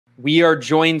We are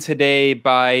joined today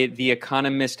by the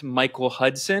economist Michael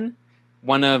Hudson,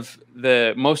 one of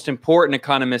the most important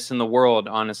economists in the world,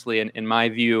 honestly, in my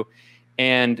view.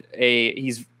 And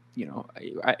he's,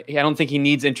 I don't think he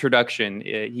needs introduction.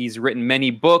 He's written many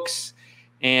books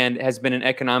and has been an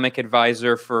economic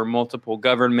advisor for multiple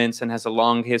governments and has a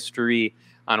long history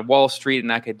on Wall Street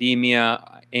and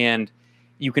academia. And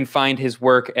you can find his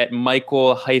work at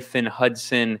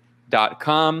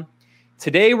michael-hudson.com.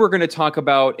 Today, we're going to talk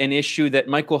about an issue that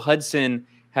Michael Hudson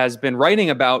has been writing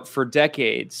about for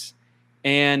decades,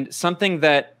 and something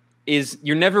that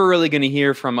you're never really going to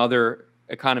hear from other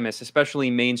economists,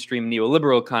 especially mainstream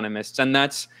neoliberal economists, and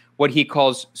that's what he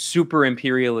calls super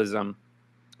imperialism.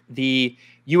 The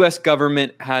U.S.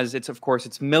 government has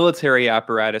its military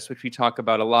apparatus, which we talk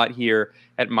about a lot here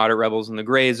at Moderate Rebels in the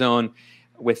Gray Zone,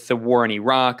 with the war in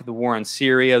Iraq, the war in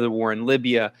Syria, the war in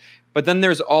Libya. But then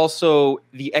there's also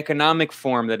the economic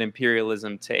form that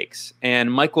imperialism takes.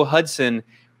 And Michael Hudson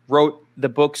wrote the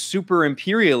book Super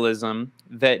Imperialism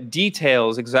that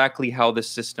details exactly how this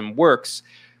system works.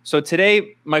 So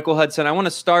today, Michael Hudson, I want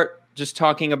to start just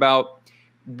talking about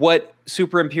what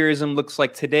super imperialism looks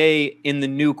like today in the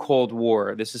new Cold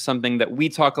War. This is something that we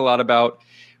talk a lot about.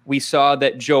 We saw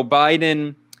that Joe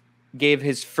Biden gave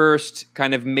his first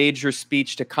kind of major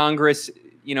speech to Congress.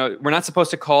 We're not supposed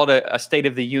to call it a State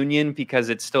of the Union because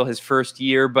it's still his first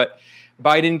year, but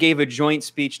Biden gave a joint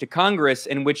speech to Congress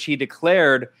in which he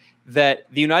declared that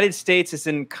the United States is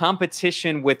in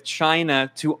competition with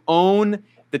China to win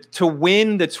the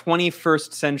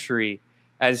 21st century,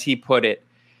 as he put it.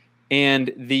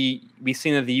 And we've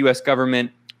seen that the U.S.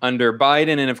 government under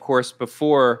Biden and, of course,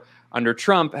 before under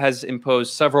Trump has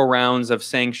imposed several rounds of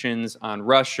sanctions on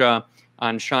Russia,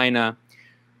 on China.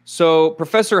 So,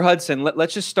 Professor Hudson,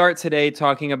 let's just start today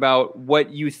talking about what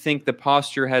you think the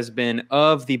posture has been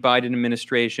of the Biden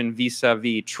administration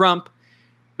vis-a-vis Trump.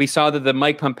 We saw that the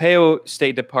Mike Pompeo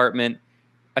State Department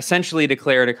essentially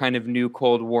declared a kind of new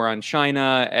Cold War on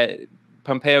China.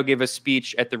 Pompeo gave a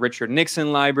speech at the Richard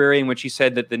Nixon Library in which he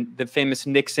said that the famous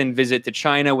Nixon visit to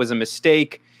China was a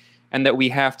mistake and that we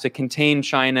have to contain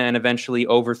China and eventually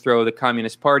overthrow the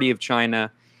Communist Party of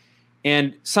China.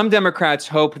 And some Democrats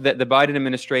hope that the Biden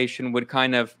administration would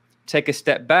kind of take a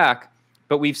step back,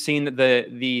 but we've seen that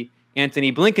the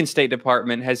Antony Blinken State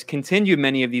Department has continued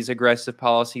many of these aggressive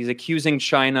policies, accusing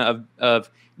China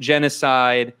of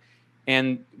genocide,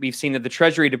 and we've seen that the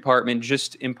Treasury Department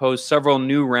just imposed several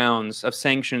new rounds of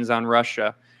sanctions on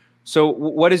Russia. So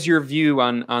what is your view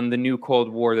on the new Cold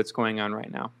War that's going on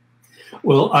right now?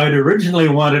 Well, I'd originally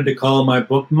wanted to call my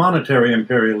book Monetary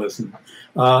Imperialism.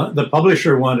 The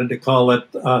publisher wanted to call it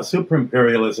Super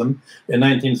Imperialism in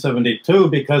 1972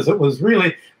 because it was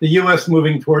really the U.S.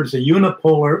 moving towards a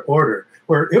unipolar order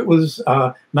where it was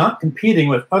not competing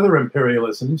with other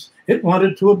imperialisms. It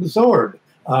wanted to absorb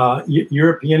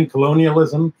European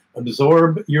colonialism,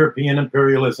 absorb European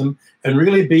imperialism, and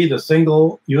really be the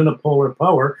single unipolar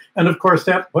power. And of course,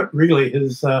 that's what really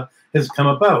has come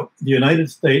about. The United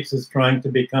States is trying to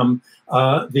become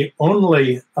the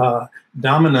only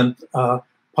dominant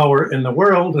power in the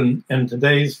world. And in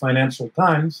today's Financial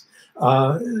Times,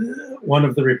 one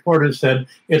of the reporters said,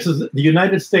 the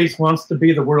United States wants to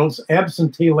be the world's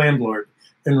absentee landlord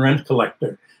and rent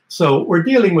collector. So we're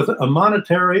dealing with a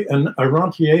monetary and a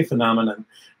rentier phenomenon.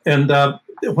 And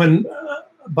when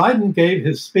Biden gave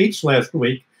his speech last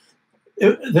week,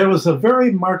 there was a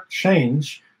very marked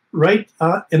change right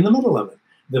in the middle of it.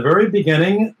 The very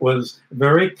beginning was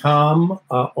very calm,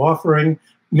 offering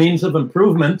means of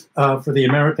improvement for the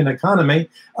American economy,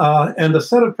 and a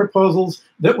set of proposals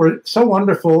that were so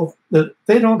wonderful that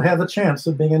they don't have a chance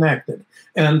of being enacted.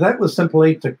 And that was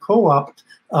simply to co-opt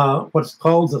what's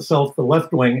called the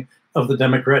left wing of the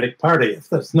Democratic Party, if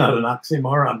that's not an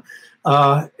oxymoron.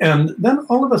 And then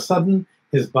all of a sudden,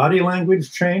 his body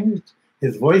language changed,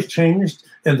 his voice changed,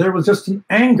 and there was just an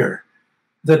anger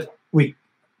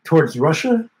towards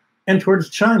Russia and towards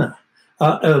China,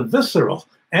 a visceral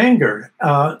anger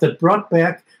that brought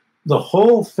back the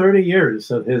whole 30 years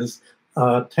of his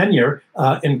tenure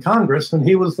in Congress when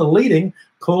he was the leading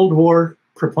Cold War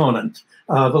proponent,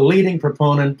 the leading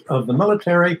proponent of the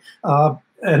military.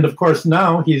 And of course,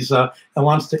 now he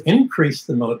wants to increase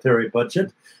the military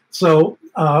budget. So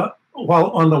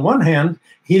while on the one hand,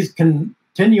 he's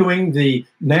continuing the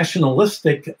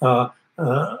nationalistic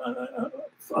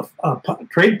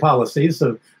trade policies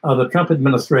of the Trump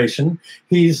administration,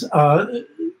 he's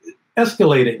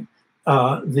escalating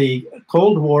the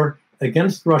Cold War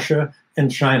against Russia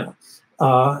and China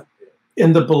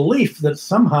in the belief that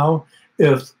somehow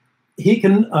if he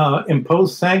can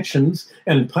impose sanctions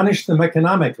and punish them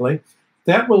economically,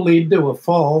 that will lead to a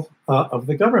fall of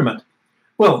the government.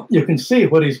 Well, you can see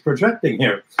what he's projecting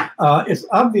here. It's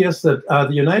obvious that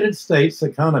the United States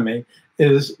economy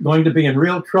is going to be in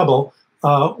real trouble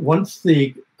once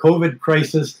the COVID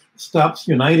crisis stops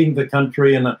uniting the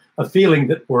country in a feeling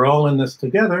that we're all in this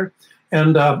together.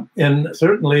 And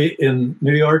certainly in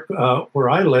New York, where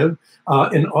I live,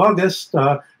 in August,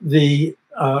 the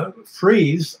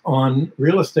freeze on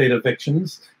real estate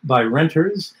evictions by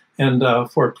renters and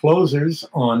foreclosures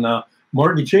on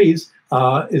mortgagees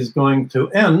is going to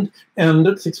end. And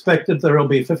it's expected there will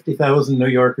be 50,000 New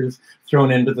Yorkers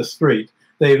thrown into the street.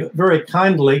 They've very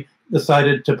kindly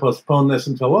decided to postpone this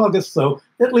until August, so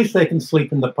at least they can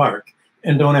sleep in the park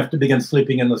and don't have to begin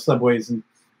sleeping in the subways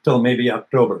until maybe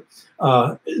October.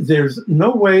 There's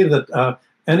no way that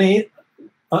any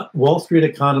Wall Street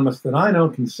economist that I know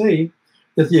can see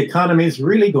that the economy is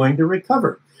really going to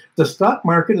recover. The stock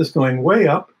market is going way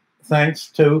up thanks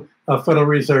to a Federal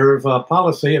Reserve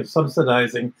policy of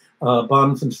subsidizing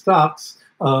bonds and stocks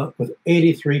with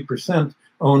 83%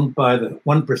 owned by the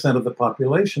 1% of the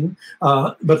population.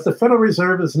 But the Federal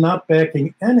Reserve is not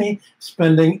backing any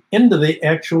spending into the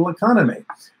actual economy.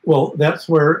 Well, that's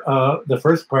where the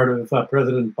first part of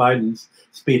President Biden's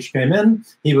speech came in.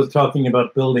 He was talking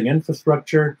about building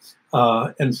infrastructure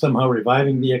and somehow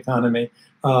reviving the economy.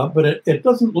 But it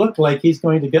doesn't look like he's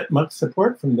going to get much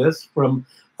support from this from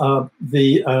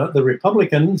the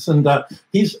Republicans, and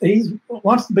he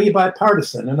wants to be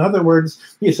bipartisan. In other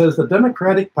words, he says the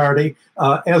Democratic Party,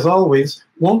 as always,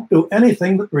 won't do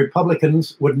anything that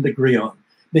Republicans wouldn't agree on,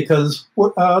 because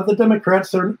the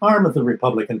Democrats are an arm of the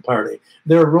Republican Party.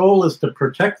 Their role is to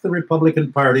protect the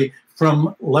Republican Party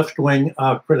from left-wing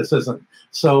criticism.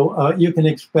 So you can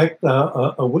expect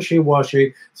a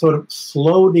wishy-washy sort of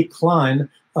slow decline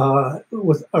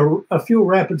with a few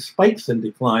rapid spikes in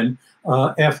decline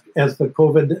as the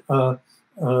COVID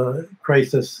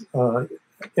crisis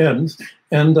ends.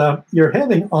 And you're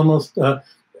having almost a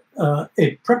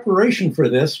preparation for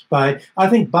this by, I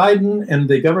think Biden and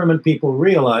the government people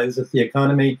realize that the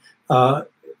economy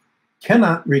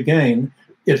cannot regain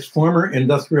its former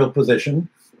industrial position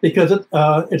because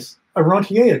it's a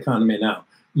rentier economy now.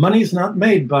 Money's not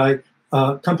made by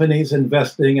companies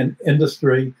investing in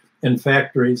industry, in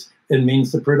factories, in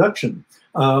means of production.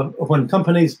 When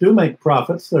companies do make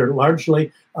profits, they're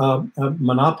largely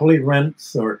monopoly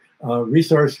rents or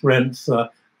resource rents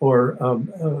or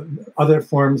other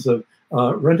forms of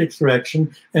rent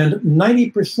extraction. And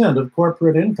 90% of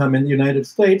corporate income in the United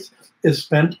States is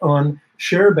spent on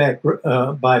share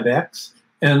buybacks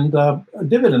and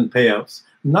dividend payouts,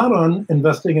 not on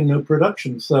investing in new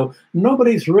production. So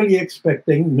nobody's really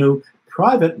expecting new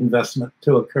private investment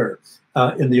to occur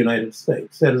in the United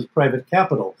States. That is private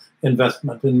capital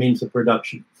investment in means of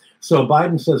production. So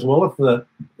Biden says, well, if the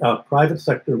private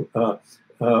sector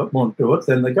won't do it,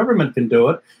 then the government can do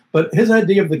it. But his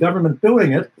idea of the government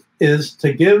doing it is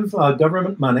to give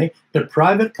government money to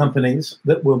private companies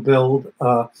that will build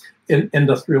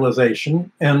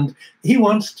industrialization. And he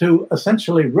wants to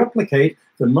essentially replicate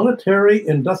the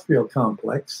military-industrial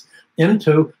complex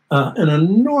into an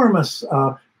enormous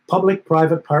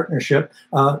public-private partnership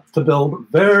to build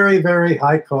very, very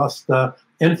high-cost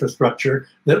infrastructure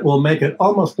that will make it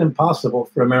almost impossible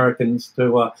for Americans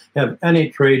to have any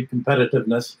trade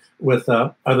competitiveness with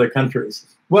other countries.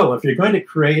 Well, if you're going to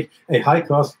create a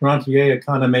high-cost rentier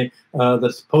economy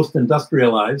that's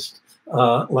post-industrialized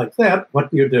like that, what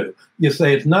do? You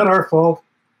say it's not our fault,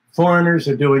 foreigners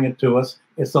are doing it to us,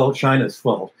 it's all China's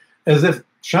fault. As if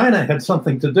China had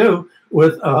something to do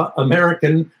with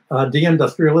American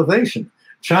deindustrialization.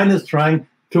 China's trying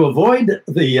to avoid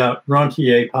the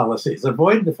rentier policies,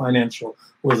 avoid the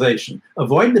financialization,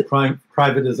 avoid the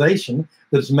privatization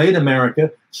that's made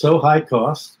America so high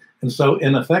cost and so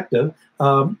ineffective,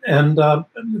 and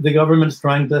the government's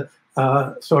trying to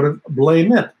sort of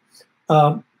blame it.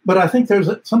 But I think there's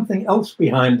something else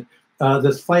behind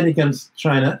this fight against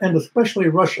China, and especially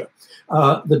Russia.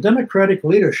 The Democratic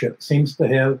leadership seems to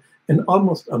have an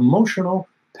almost emotional,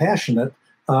 passionate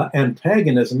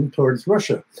antagonism towards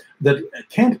Russia that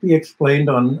can't be explained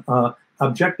on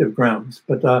objective grounds,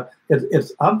 but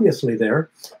it's obviously there.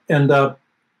 And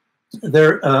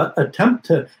their attempt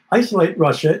to isolate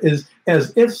Russia is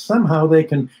as if somehow they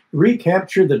can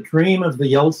recapture the dream of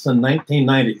the Yeltsin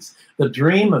 1990s, the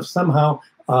dream of somehow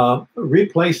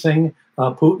replacing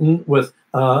Putin with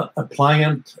a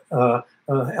pliant,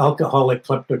 alcoholic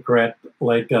kleptocrat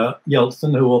like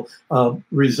Yeltsin, who will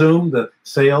resume the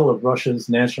sale of Russia's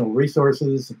national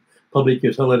resources and public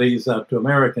utilities to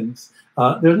Americans.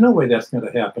 There's no way that's going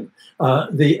to happen.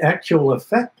 The actual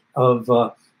effect of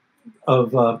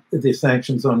the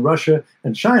sanctions on Russia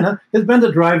and China has been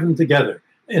to drive them together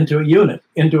into a unit,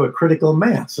 into a critical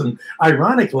mass. And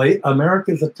ironically,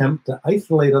 America's attempt to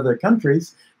isolate other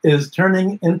countries is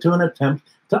turning into an attempt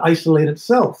to isolate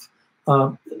itself.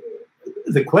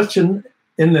 The question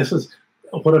in this is,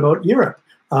 what about Europe?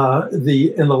 In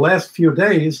the last few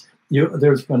days,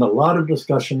 there's been a lot of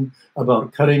discussion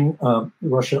about cutting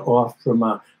Russia off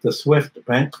from the SWIFT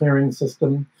bank clearing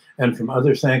system and from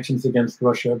other sanctions against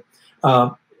Russia.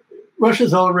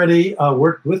 Russia's already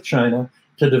worked with China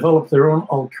to develop their own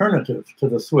alternative to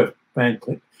the SWIFT bank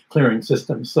clearing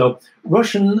system. So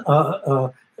Russian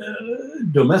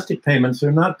domestic payments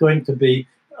are not going to be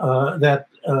that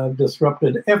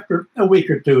disrupted after a week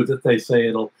or two that they say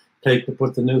it'll take to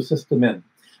put the new system in.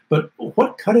 But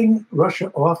what cutting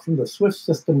Russia off from the SWIFT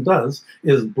system does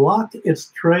is block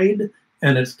its trade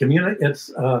and its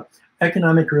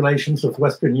economic relations with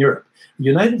Western Europe. The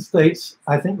United States,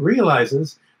 I think,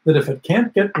 realizes that if it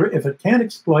can't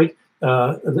exploit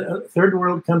the third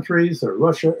world countries or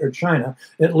Russia or China,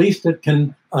 at least it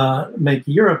can make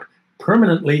Europe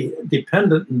permanently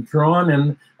dependent and drawn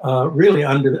in really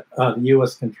under the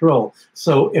U.S. control.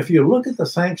 So if you look at the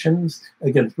sanctions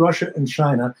against Russia and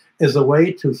China as a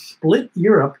way to split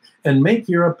Europe and make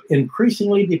Europe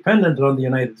increasingly dependent on the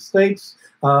United States,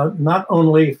 not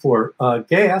only for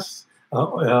gas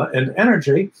and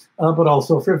energy, but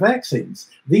also for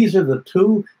vaccines. These are the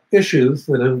two issues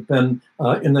that have been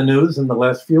in the news in the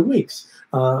last few weeks.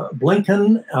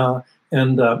 Blinken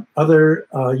and other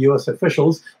U.S.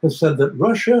 officials have said that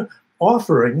Russia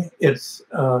offering its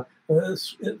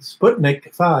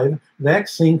Sputnik 5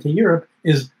 vaccine to Europe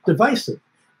is divisive,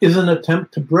 is an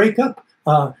attempt to break up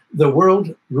the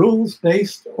world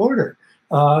rules-based order,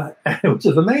 which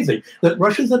is amazing. That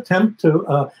Russia's attempt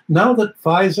to, now that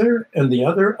Pfizer and the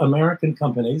other American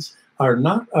companies are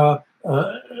not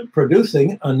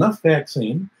producing enough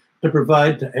vaccine to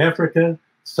provide to Africa,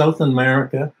 South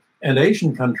America, and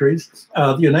Asian countries,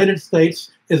 the United States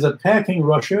is attacking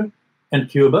Russia and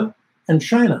Cuba and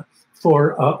China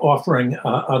for offering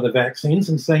the vaccines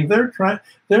and saying their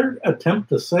attempt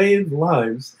to save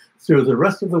lives through the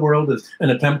rest of the world is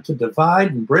an attempt to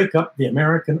divide and break up the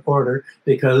American order,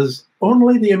 because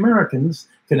only the Americans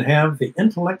can have the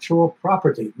intellectual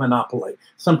property monopoly,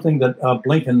 something that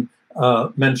Blinken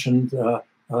mentioned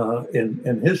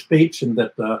in his speech, and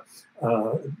that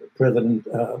President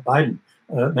Biden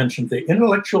mentioned. The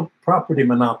intellectual property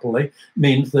monopoly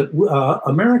means that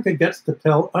America gets to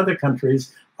tell other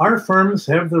countries, our firms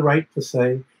have the right to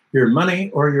say your money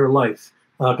or your life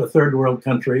to third world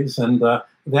countries, and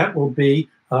that will be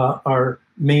our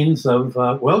means of,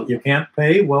 well, you can't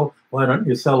pay, well, why don't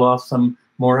you sell off some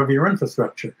more of your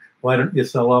infrastructure? Why don't you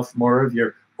sell off more of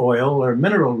your oil or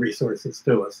mineral resources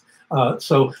to us?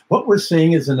 So what we're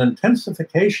seeing is an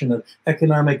intensification of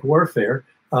economic warfare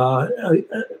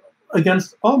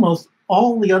against almost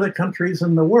all the other countries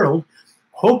in the world,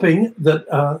 hoping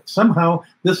that somehow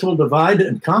this will divide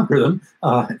and conquer them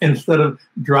instead of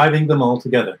driving them all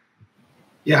together.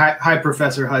 Yeah, hi,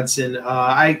 Professor Hudson.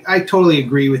 I totally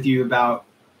agree with you about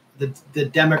the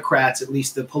Democrats, at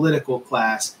least the political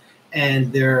class,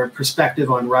 and their perspective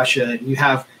on Russia. You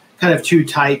have kind of two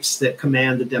types that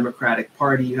command the Democratic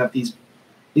Party. You have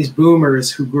these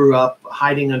boomers who grew up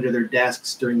hiding under their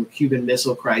desks during the Cuban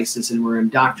Missile Crisis and were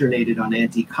indoctrinated on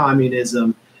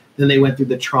anti-communism. Then they went through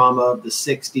the trauma of the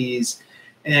 60s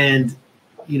and,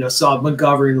 saw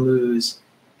McGovern lose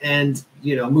and,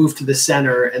 moved to the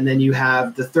center. And then you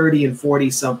have the 30 and 40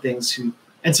 somethings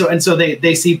and so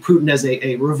they see Putin as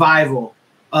a revival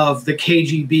of the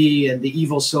KGB and the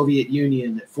evil Soviet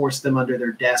Union that forced them under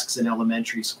their desks in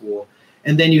elementary school.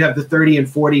 And then you have the 30 and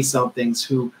 40 somethings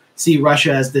who see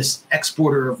Russia as this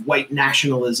exporter of white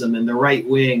nationalism and the right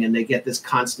wing, and they get this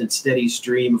constant steady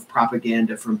stream of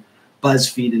propaganda from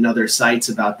BuzzFeed and other sites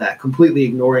about that, completely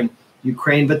ignoring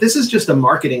Ukraine. But this is just a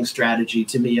marketing strategy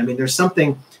to me. I mean, there's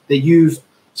something that you've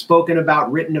spoken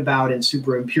about, written about in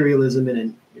Super Imperialism and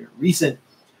in recent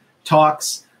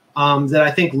talks that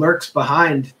I think lurks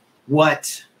behind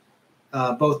what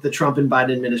both the Trump and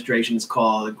Biden administrations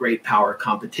call a great power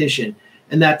competition.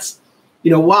 And that's,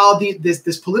 while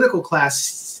this political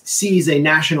class sees a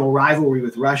national rivalry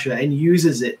with Russia and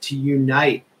uses it to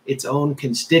unite its own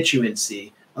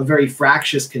constituency, a very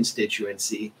fractious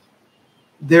constituency,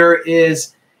 there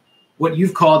is what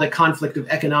you've called a conflict of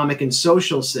economic and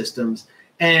social systems.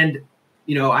 And,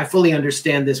 I fully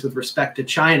understand this with respect to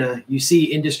China. You see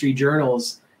industry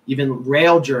journals, even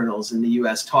rail journals in the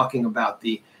US, talking about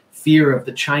the fear of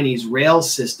the Chinese rail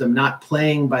system not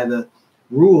playing by the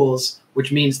rules,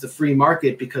 which means the free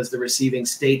market, because they're receiving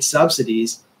state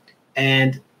subsidies.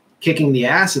 And kicking the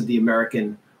ass of the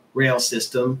American rail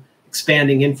system,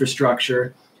 expanding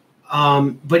infrastructure.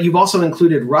 But you've also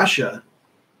included Russia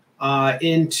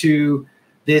into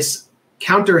this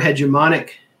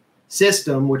counter-hegemonic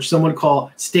system, which some would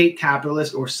call state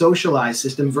capitalist or socialized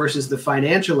system versus the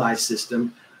financialized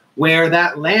system, where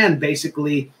that land,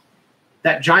 basically,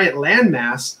 that giant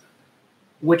landmass,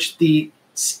 which the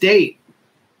state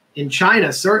in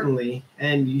China certainly,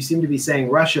 and you seem to be saying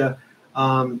Russia,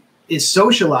 is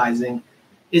socializing,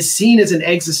 is seen as an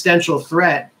existential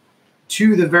threat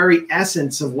to the very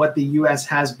essence of what the U.S.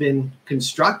 has been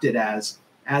constructed as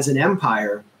an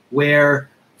empire, where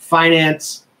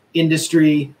finance,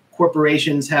 industry,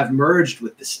 corporations have merged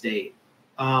with the state.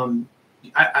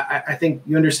 I think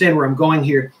you understand where I'm going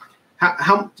here.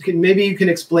 Maybe you can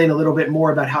explain a little bit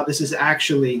more about how this is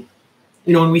actually,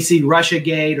 when we see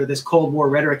Russiagate or this Cold War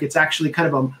rhetoric, it's actually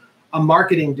kind of a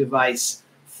marketing device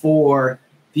for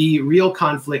the real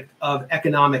conflict of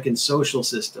economic and social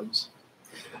systems.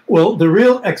 Well, the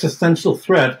real existential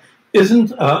threat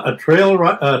isn't a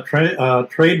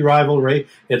trade rivalry.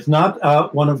 It's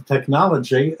not one of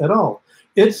technology at all.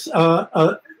 It's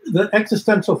the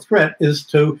existential threat is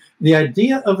to the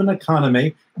idea of an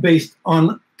economy based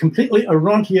on completely a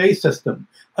rentier system.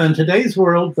 In today's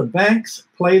world, the banks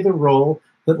play the role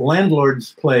that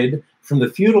landlords played from the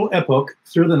feudal epoch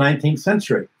through the 19th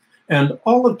century. And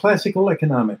all of classical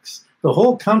economics, the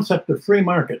whole concept of free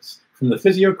markets, from the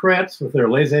physiocrats with their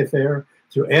laissez-faire,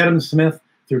 through Adam Smith,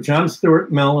 through John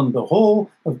Stuart Mill, and the whole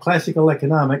of classical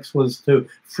economics was to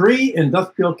free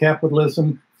industrial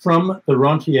capitalism from the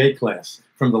rentier class,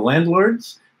 from the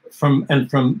landlords, from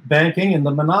banking and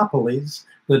the monopolies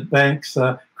that banks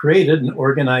created in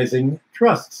organizing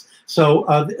trusts. So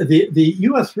the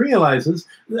U.S. realizes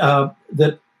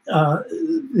that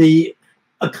the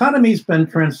economy's been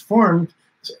transformed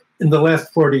in the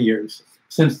last 40 years,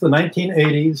 since the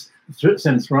 1980s,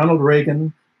 since Ronald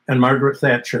Reagan and Margaret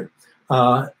Thatcher.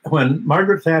 When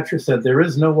Margaret Thatcher said there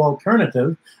is no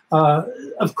alternative,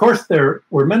 of course there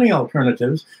were many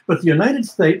alternatives, but the United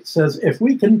States says if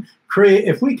we can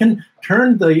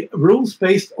turn the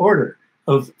rules-based order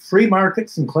of free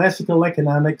markets and classical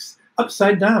economics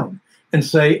upside down and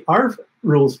say our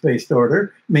rules-based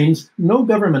order means no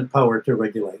government power to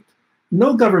regulate,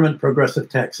 no government progressive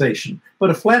taxation,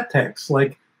 but a flat tax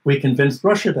like we convinced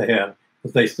Russia to have,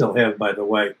 that they still have, by the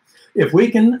way. If we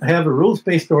can have a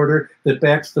rules-based order that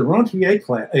backs the rentier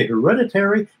class, a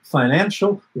hereditary,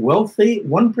 financial, wealthy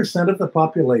 1% of the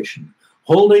population,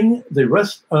 holding the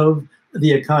rest of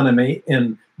the economy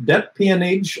in debt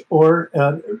peonage or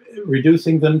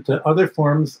reducing them to other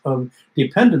forms of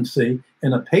dependency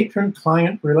in a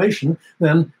patron-client relation,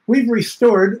 then we've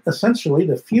restored essentially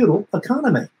the feudal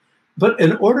economy. But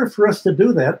in order for us to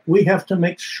do that, we have to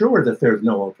make sure that there's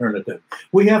no alternative.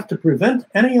 We have to prevent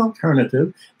any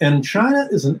alternative, and China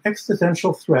is an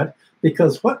existential threat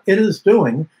because what it is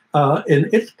doing in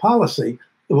its policy,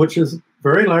 which is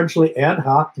very largely ad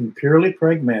hoc and purely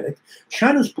pragmatic,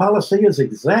 China's policy is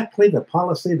exactly the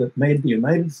policy that made the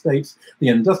United States the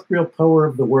industrial power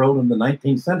of the world in the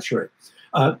 19th century.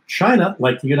 China,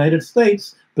 like the United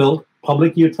States, built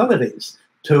public utilities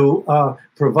to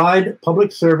provide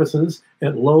public services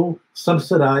at low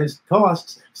subsidized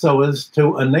costs so as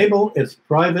to enable its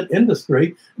private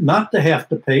industry not to have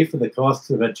to pay for the costs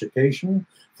of education,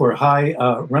 for high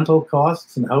rental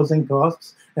costs and housing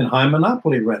costs, and high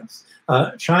monopoly rents.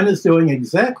 China's doing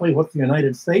exactly what the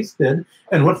United States did,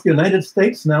 and what the United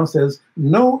States now says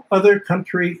no other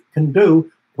country can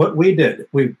do what we did.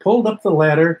 We've pulled up the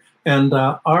ladder, and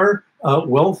our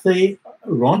wealthy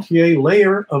rentier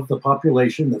layer of the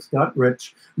population that's got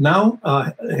rich, now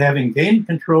having gained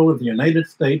control of the United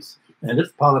States and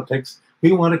its politics,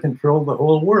 we want to control the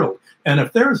whole world. And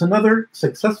if there's another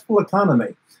successful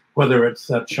economy, whether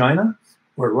it's China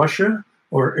or Russia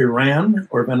or Iran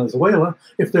or Venezuela,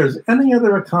 if there's any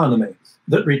other economy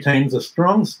that retains a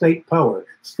strong state power,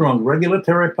 strong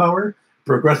regulatory power,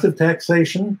 progressive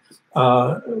taxation,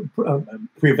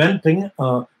 preventing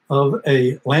of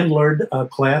a landlord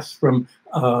class from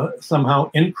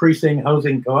somehow increasing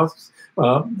housing costs,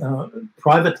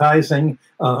 privatizing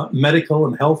medical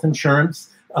and health insurance,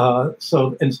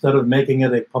 so instead of making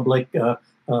it a public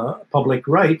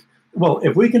right. Well,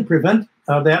 if we can prevent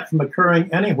that from occurring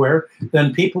anywhere,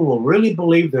 then people will really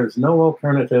believe there's no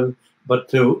alternative but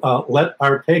to let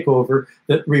our takeover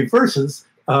that reverses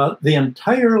the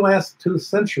entire last 2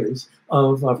 centuries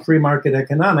of free market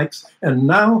economics. And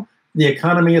now the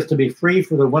economy is to be free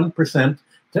for the 1%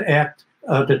 to act,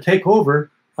 to take over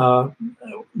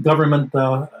government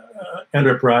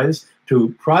enterprise,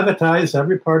 to privatize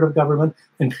every part of government,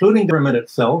 including government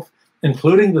itself,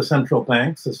 including the central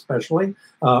banks, especially,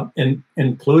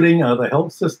 including the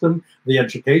health system, the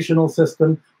educational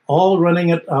system, all running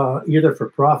it either for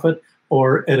profit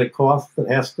or at a cost that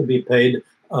has to be paid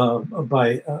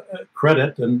by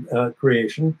credit and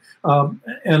creation,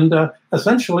 and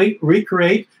essentially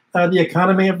recreate the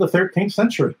economy of the 13th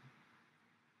century.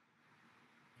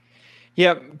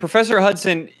 Yeah, Professor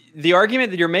Hudson, the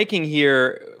argument that you're making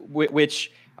here,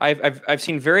 which I've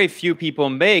seen very few people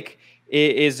make,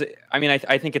 is, I mean,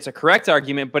 I think it's a correct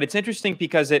argument, but it's interesting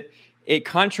because it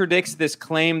contradicts this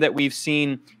claim that we've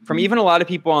seen from even a lot of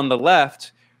people on the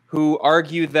left who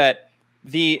argue that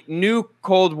the new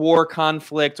Cold War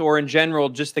conflict, or in general,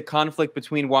 just the conflict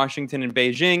between Washington and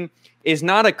Beijing, is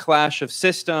not a clash of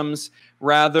systems.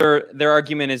 Rather, their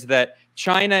argument is that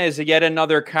China is yet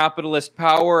another capitalist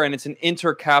power, and it's an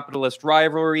inter-capitalist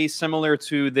rivalry similar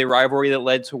to the rivalry that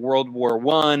led to World War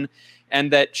I,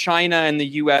 and that China and the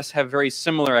U.S. have very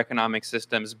similar economic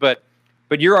systems. But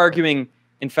you're arguing,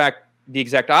 in fact, the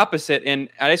exact opposite. And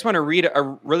I just want to read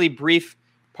a really brief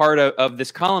part of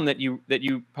this column that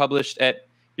you published at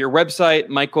your website,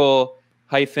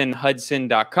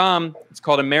 michael-hudson.com. It's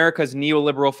called America's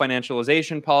Neoliberal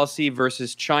Financialization Policy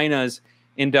versus China's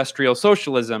Industrial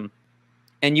Socialism.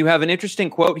 And you have an interesting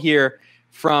quote here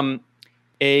from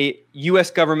a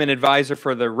U.S. government advisor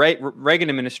for the Reagan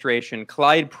administration,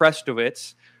 Clyde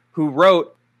Prestowitz, who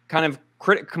wrote kind of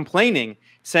complaining,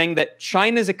 saying that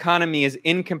China's economy is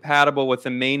incompatible with the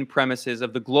main premises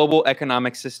of the global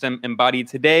economic system embodied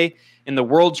today in the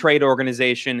World Trade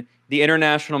Organization, the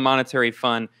International Monetary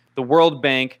Fund, the World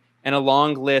Bank, and a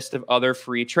long list of other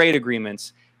free trade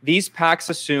agreements. These pacts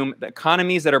assume that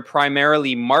economies that are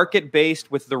primarily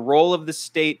market-based, with the role of the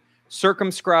state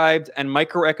circumscribed and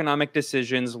microeconomic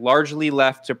decisions largely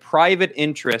left to private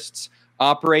interests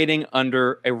operating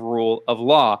under a rule of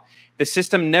law. The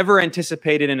system never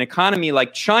anticipated an economy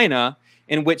like China,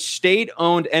 in which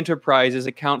state-owned enterprises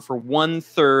account for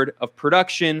 1/3 of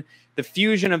production. The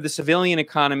fusion of the civilian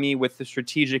economy with the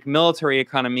strategic military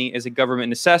economy is a government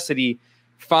necessity.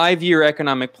 5-year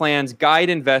economic plans guide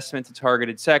investment to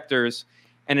targeted sectors.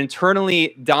 An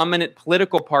internally dominant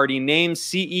political party names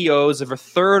CEOs of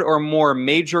 1/3 or more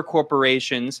major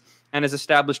corporations and has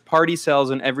established party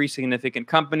cells in every significant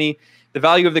company. The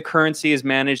value of the currency is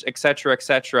managed, et cetera, et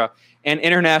cetera. And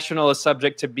international is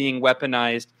subject to being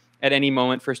weaponized at any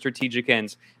moment for strategic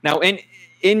ends. Now,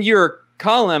 in your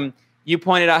column, you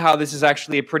pointed out how this is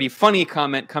actually a pretty funny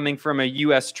comment coming from a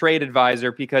U.S. trade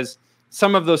advisor, because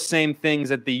some of those same things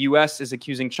that the U.S. is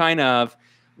accusing China of,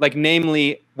 like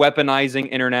namely weaponizing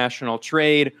international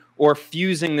trade or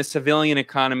fusing the civilian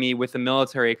economy with the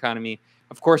military economy.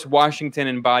 Of course, Washington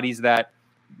embodies that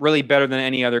really better than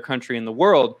any other country in the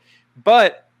world.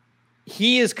 But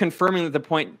he is confirming that the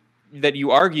point that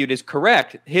you argued is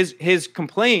correct. His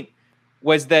complaint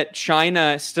was that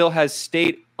China still has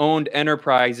state-owned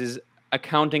enterprises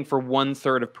accounting for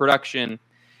 1/3 of production,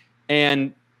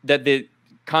 and that the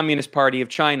Communist Party of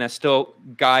China still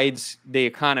guides the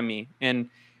economy. And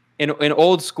in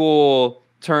old school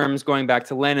terms, going back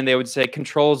to Lenin, they would say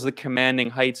controls the commanding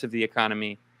heights of the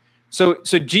economy. So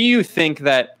do you think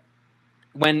that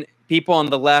when people on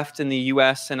the left in the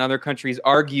U.S. and other countries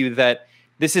argue that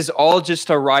this is all just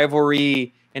a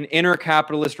rivalry, an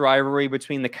inter-capitalist rivalry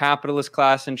between the capitalist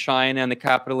class in China and the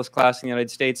capitalist class in the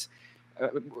United States,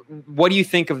 what do you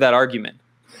think of that argument?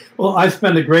 Well, I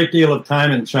spent a great deal of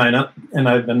time in China, and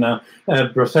I've been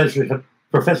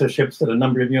professorships at a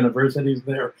number of universities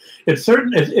there.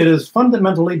 It is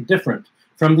fundamentally different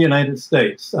from the United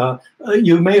States.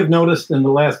 You may have noticed in the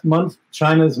last month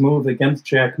China's move against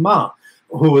Jack Ma,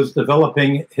 who was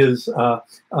developing his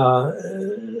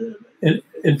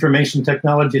information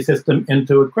technology system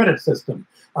into a credit system.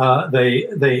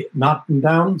 They knocked him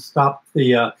down, stopped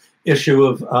the issue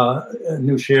of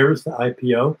new shares, the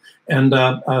IPO, and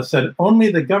said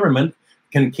only the government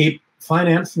can keep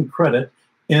finance and credit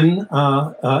in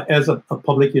as a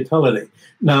public utility.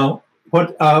 Now,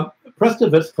 what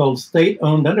Prestowitz called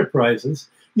state-owned enterprises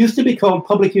used to be called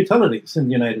public utilities in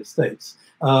the United States.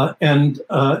 And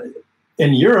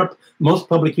in Europe, most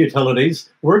public utilities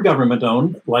were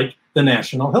government-owned, like the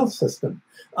national health system.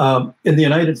 In the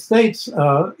United States,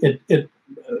 it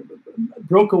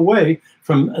broke away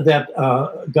from that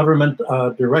government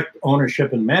direct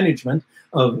ownership and management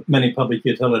of many public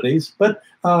utilities, but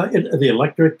the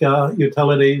electric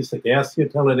utilities, the gas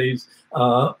utilities,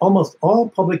 almost all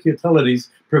public utilities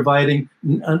providing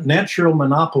natural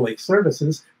monopoly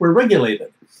services were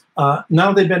regulated.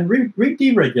 Now they've been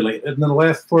deregulated. In the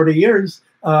last 40 years,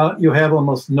 you have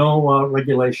almost no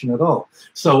regulation at all.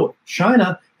 So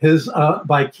China has,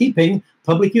 by keeping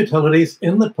public utilities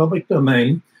in the public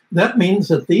domain, that means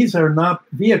that these are not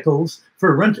vehicles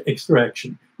for rent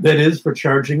extraction. That is, for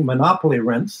charging monopoly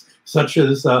rents, such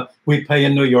as we pay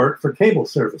in New York for cable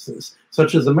services,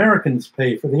 such as Americans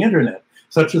pay for the internet,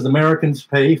 such as Americans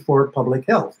pay for public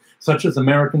health, such as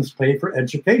Americans pay for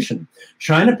education.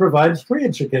 China provides free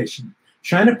education.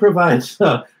 China provides,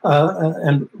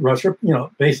 and Russia,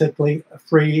 basically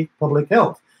free public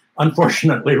health.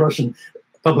 Unfortunately, Russian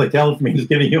public health means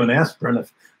giving you an aspirin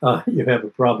if you have a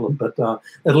problem, but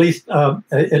at least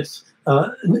it's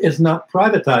not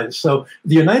privatized. So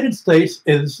the United States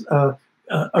is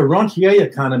a rentier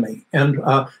economy, and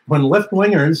when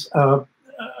left-wingers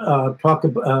talk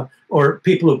about, or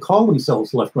people who call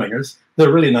themselves left-wingers,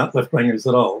 they're really not left-wingers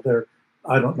at all. They're,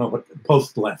 I don't know what,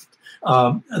 post-left.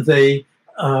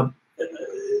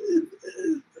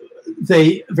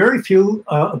 Very few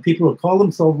people who call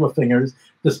themselves left-wingers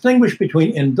distinguish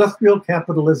between industrial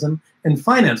capitalism and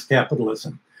finance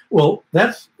capitalism. Well,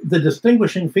 that's the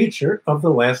distinguishing feature of the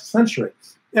last century.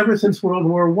 Ever since World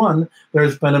War I,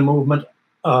 there's been a movement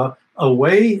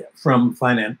away from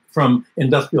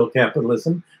industrial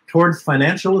capitalism towards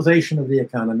financialization of the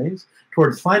economies,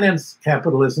 towards finance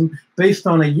capitalism based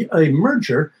on a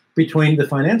merger between the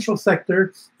financial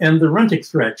sector and the rent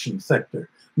extraction sector,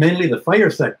 mainly the fire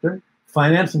sector,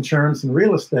 finance, insurance, and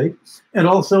real estate, and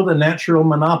also the natural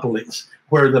monopolies,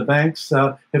 where the banks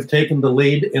have taken the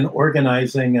lead in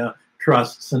organizing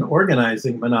trusts and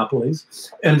organizing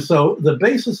monopolies. And so the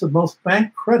basis of most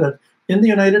bank credit in the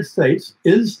United States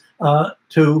is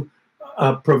to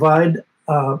provide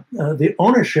the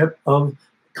ownership of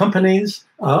companies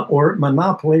or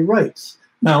monopoly rights.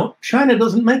 Now, China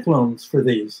doesn't make loans for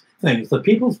these things. The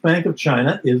People's Bank of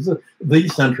China is the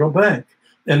central bank.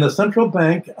 And the central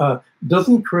bank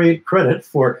doesn't create credit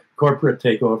for corporate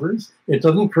takeovers. It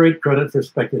doesn't create credit for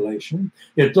speculation.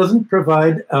 It doesn't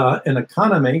provide an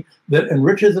economy that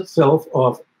enriches itself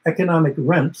off economic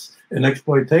rents and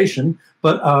exploitation.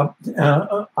 But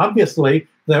obviously,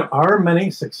 there are many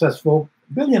successful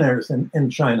billionaires in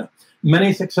China,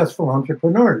 many successful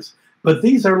entrepreneurs. But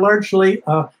these are largely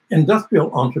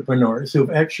industrial entrepreneurs who've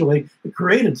actually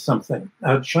created something.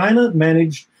 China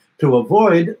managed to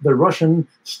avoid the Russian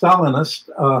Stalinist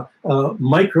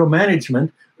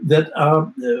micromanagement that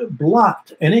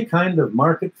blocked any kind of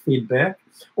market feedback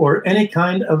or any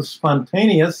kind of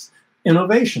spontaneous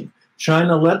innovation.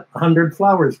 China let 100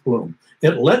 flowers bloom.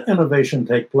 It let innovation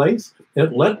take place.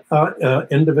 It let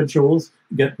individuals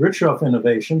get rich off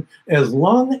innovation as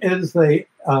long as they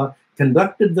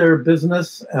conducted their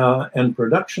business and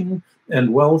production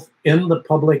and wealth in the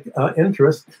public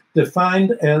interest,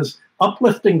 defined as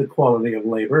uplifting the quality of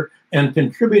labor and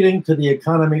contributing to the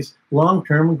economy's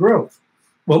long-term growth.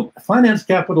 Well, finance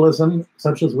capitalism,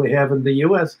 such as we have in the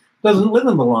US, doesn't live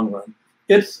in the long run.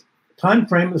 Its time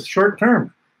frame is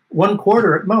short-term, 1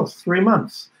 quarter at most, 3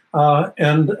 months.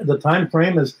 And the time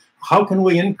frame is, how can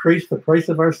we increase the price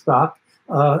of our stock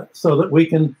so that we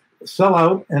can sell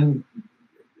out and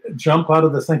jump out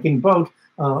of the sinking boat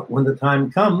when the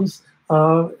time comes?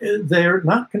 They're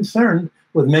not concerned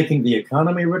with making the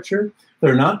economy richer.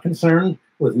 They're not concerned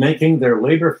with making their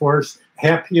labor force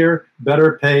happier,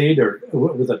 better paid, or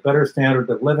with a better standard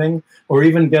of living, or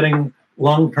even getting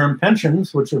long-term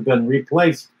pensions, which have been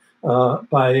replaced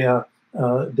by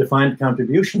defined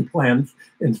contribution plans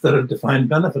instead of defined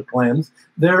benefit plans.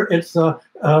 It's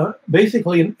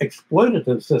basically an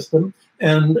exploitative system,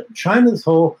 and China's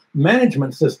whole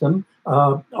management system,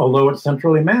 although it's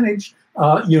centrally managed,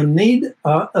 you need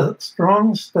a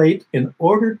strong state in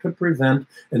order to prevent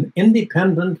an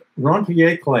independent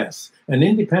rentier class, an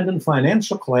independent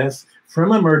financial class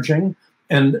from emerging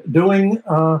and doing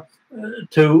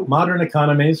to modern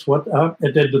economies what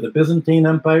it did to the Byzantine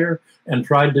Empire and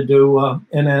tried to do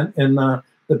in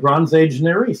the Bronze Age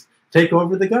Near East, take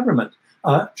over the government.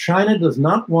 China does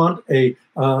not want a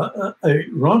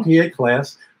rentier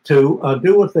class to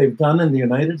do what they've done in the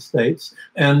United States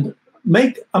and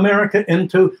make America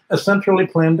into a centrally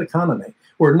planned economy.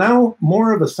 We're now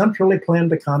more of a centrally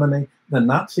planned economy than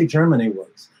Nazi Germany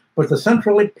was. But the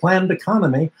centrally planned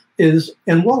economy is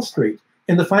in Wall Street,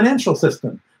 in the financial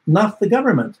system, not the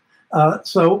government.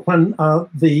 So when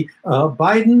the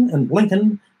Biden and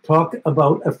Blinken talk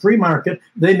about a free market,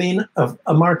 they mean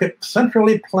a market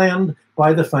centrally planned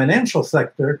by the financial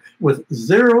sector with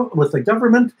the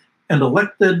government and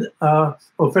elected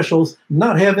officials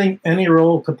not having any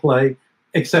role to play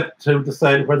except to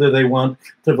decide whether they want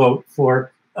to vote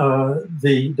for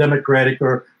the Democratic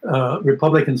or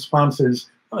Republican sponsors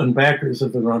and backers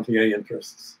of the rentier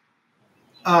interests.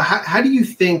 How do you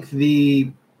think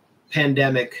the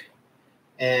pandemic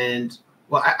and,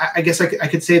 well, I guess I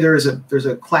could say there's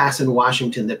a class in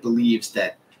Washington that believes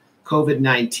that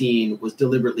COVID-19 was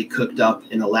deliberately cooked up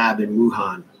in a lab in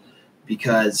Wuhan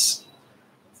because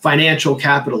financial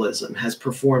capitalism has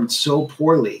performed so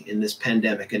poorly in this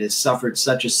pandemic and has suffered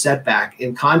such a setback,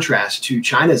 in contrast to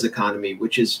China's economy,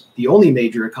 which is the only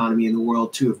major economy in the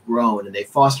world to have grown. And they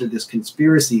fostered this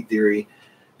conspiracy theory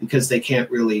because they can't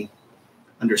really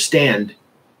understand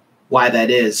why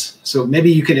that is. So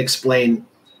maybe you can explain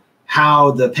how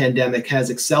the pandemic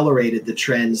has accelerated the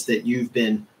trends that you've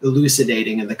been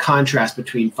elucidating and the contrast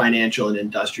between financial and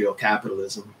industrial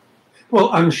capitalism. Well,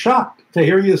 I'm shocked to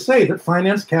hear you say that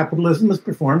finance capitalism has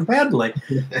performed badly.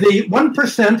 The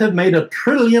 1% have made $1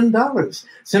 trillion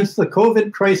since the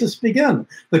COVID crisis began.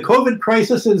 The COVID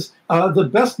crisis is the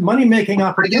best money-making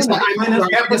opportunity finance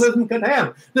capitalism could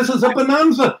have. This is a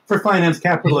bonanza for finance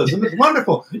capitalism. It's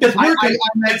wonderful. It's working.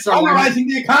 It's polarizing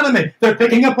the economy. They're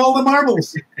picking up all the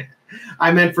marbles.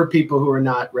 I meant for people who are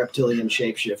not reptilian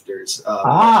shapeshifters.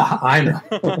 I know.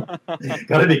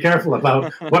 Got to be careful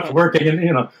about what's working,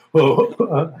 and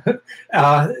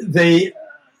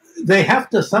they have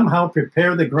to somehow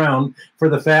prepare the ground for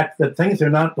the fact that things are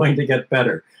not going to get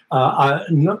better.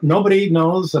 Nobody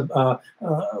knows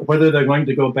whether they're going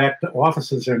to go back to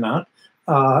offices or not.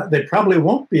 They probably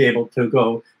won't be able to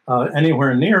go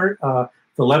anywhere near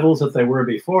the levels that they were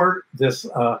before this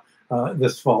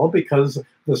fall, because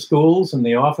the schools and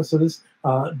the offices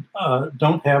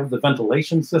don't have the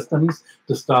ventilation systems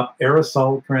to stop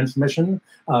aerosol transmission.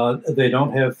 They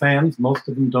don't have fans. Most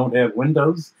of them don't have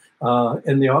windows.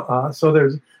 So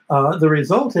there's the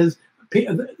result is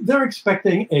they're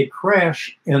expecting a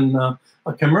crash in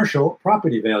commercial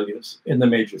property values in the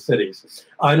major cities.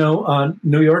 I know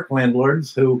New York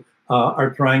landlords who are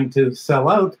trying to sell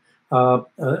out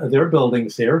their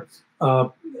buildings here,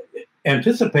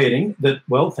 anticipating that,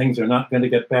 well, things are not going to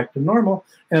get back to normal,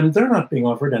 and they're not being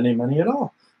offered any money at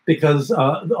all, because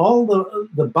all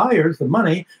the buyers, the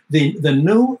money, the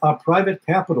new private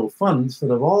capital funds that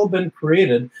have all been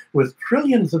created with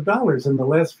trillions of dollars in the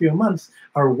last few months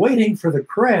are waiting for the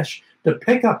crash to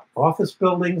pick up office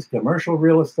buildings, commercial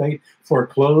real estate,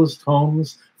 foreclosed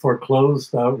homes,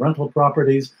 foreclosed rental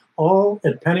properties, all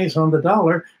at pennies on the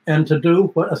dollar, and to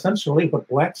do essentially what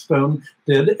Blackstone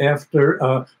did after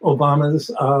Obama's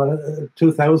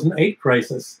 2008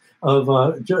 crisis of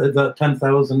the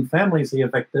 10,000 families he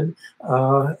evicted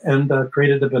and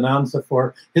created a bonanza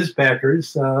for his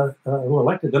backers who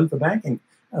elected him, the banking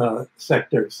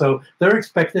sector. So they're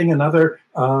expecting another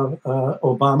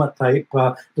Obama-type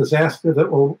disaster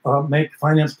that will make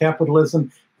finance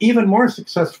capitalism even more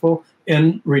successful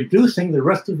in reducing the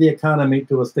rest of the economy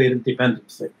to a state of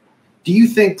dependency. Do you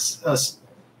think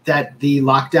that the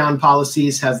lockdown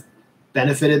policies have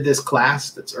benefited this class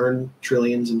that's earned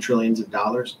trillions and trillions of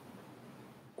dollars?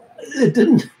 It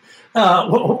didn't.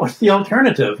 What's the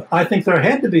alternative? I think there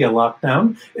had to be a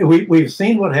lockdown. We've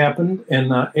seen what happened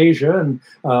in Asia and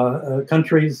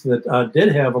countries that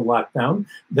did have a lockdown.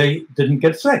 They didn't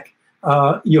get sick.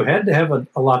 You had to have a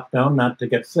lockdown not to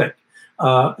get sick.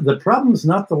 The problem is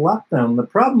not the lockdown. The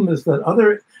problem is that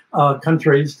other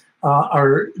countries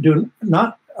do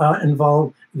not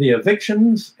involve the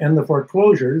evictions and the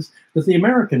foreclosures that the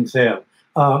Americans have.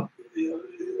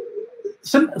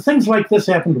 Things like this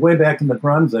happened way back in the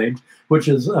Bronze Age, which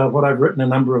is what I've written a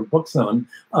number of books on.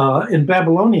 In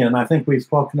Babylonian, I think we've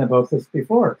spoken about this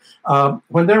before.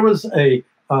 When there was a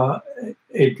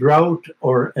drought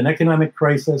or an economic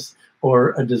crisis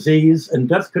or a disease and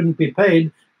debts couldn't be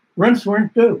paid, rents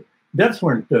weren't due, debts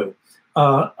weren't due.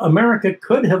 America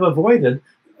could have avoided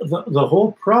the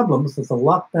whole problems that the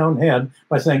lockdown had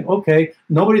by saying, okay,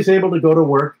 nobody's able to go to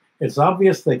work. It's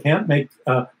obvious they can't make,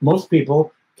 most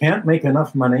people can't make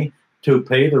enough money to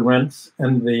pay the rents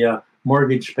and the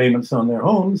mortgage payments on their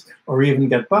homes or even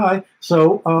get by.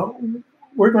 So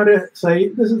we're going to say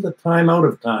this is the time out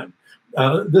of time.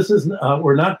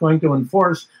 We're not going to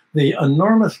enforce the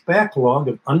enormous backlog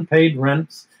of unpaid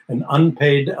rents and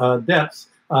unpaid debts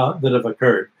that have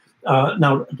occurred.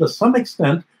 Now, to some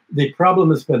extent, the problem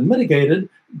has been mitigated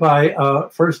by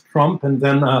first Trump and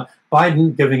then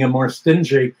Biden giving a more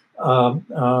stingy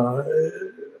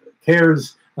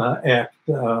CARES Act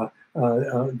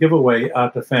giveaway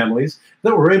to families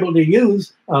that were able to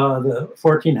use the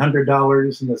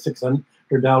 $1,400 and the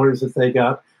 $600 that they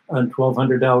got and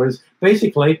 $1,200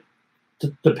 basically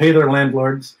to pay their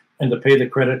landlords and to pay the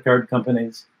credit card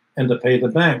companies and to pay the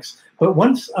banks. But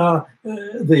once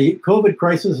the COVID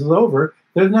crisis is over,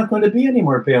 there's not going to be any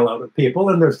more bailout of people,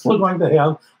 and they're still going to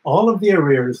have all of the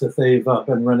arrears that they've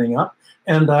been running up,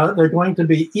 and they're going to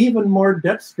be even more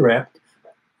debt-strapped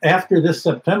after this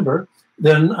September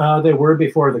than they were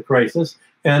before the crisis.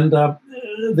 And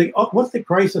what the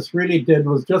crisis really did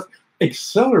was just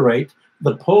accelerate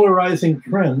the polarizing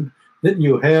trend that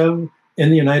you have in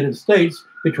the United States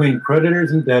between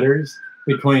creditors and debtors,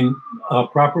 between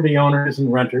property owners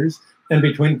and renters, and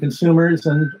between consumers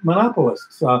and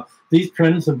monopolists. These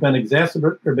trends have been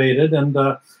exacerbated, and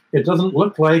it doesn't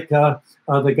look like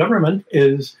the government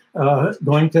is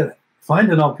going to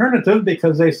find an alternative,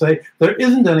 because they say there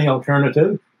isn't any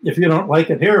alternative. If you don't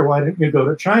like it here, why don't you go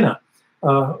to China?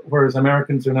 Whereas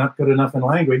Americans are not good enough in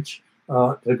language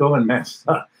to go en masse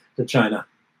to China.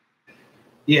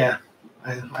 Yeah,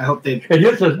 I hope they. It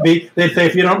used to be, they'd say,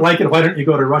 if you don't like it, why don't you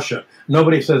go to Russia?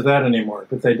 Nobody says that anymore,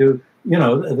 but they do. You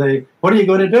know, what are you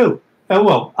going to do? Oh,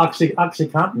 well,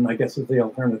 OxyContin, I guess, is the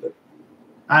alternative.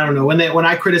 I don't know. When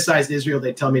I criticized Israel,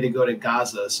 they tell me to go to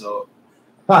Gaza. So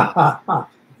I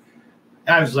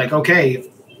was like, okay, if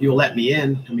you'll let me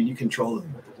in. I mean, you control the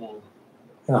whole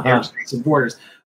airspace and borders.